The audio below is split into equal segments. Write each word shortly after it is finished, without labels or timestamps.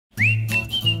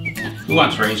Who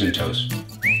wants Raisin Toast?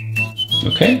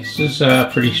 Okay, this is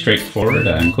pretty straightforward.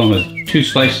 I'm going with 2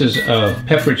 slices of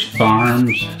Pepperidge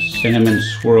Farms Cinnamon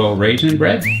Swirl Raisin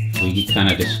Bread. We kind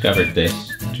of discovered this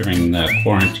during the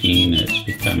quarantine. It's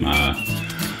become a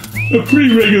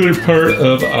pretty regular part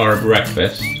of our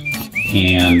breakfast.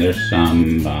 And there's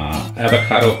some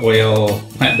avocado oil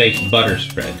plant-based butter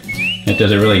spread. It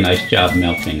does a really nice job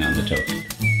melting on the toast.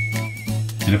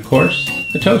 And of course,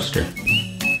 the toaster.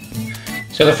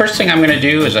 So the first thing I'm going to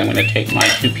do is I'm going to take my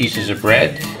 2 pieces of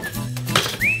bread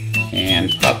and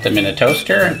pop them in a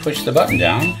toaster and push the button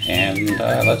down, and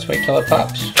let's wait till it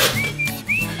pops.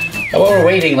 While we're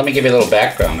waiting, let me give you a little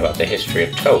background about the history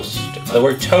of toast. The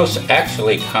word toast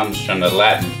actually comes from the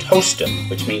Latin toastum,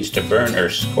 which means to burn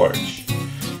or scorch.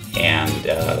 And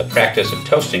the practice of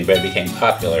toasting bread became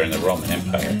popular in the Roman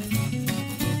Empire.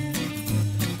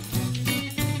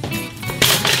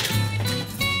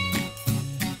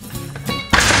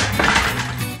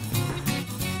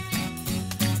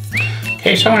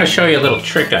 Okay, so I want to show you a little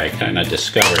trick I kind of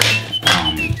discovered.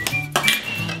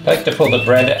 I like to pull the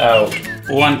bread out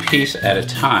 1 piece at a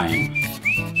time.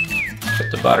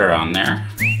 Put the butter on there.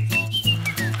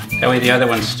 That way the other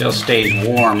one still stays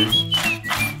warm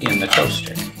in the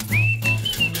toaster.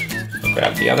 So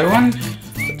grab the other one,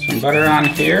 put some butter on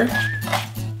here.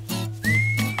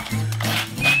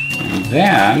 And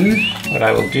then what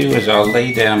I will do is I'll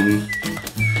lay them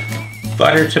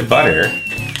butter to butter.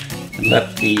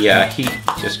 Let the heat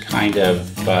just kind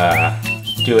of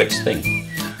do its thing.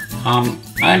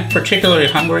 I'm particularly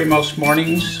hungry most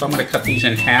mornings, so I'm going to cut these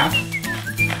in half.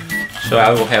 So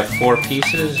I will have 4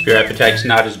 pieces. If your appetite's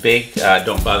not as big,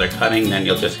 don't bother cutting, then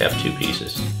you'll just have 2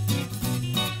 pieces.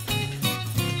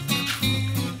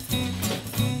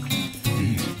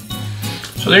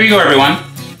 So there you go, everyone.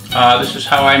 This is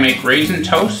how I make Raisin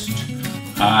Toast.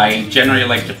 I generally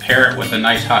like to pair it with a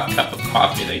nice hot cup of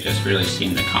coffee. They just really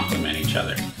seem to complement each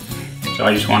other. So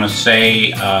I just want to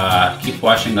say, keep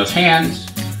washing those hands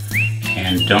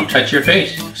and don't touch your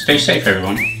face. Stay safe,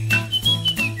 everyone.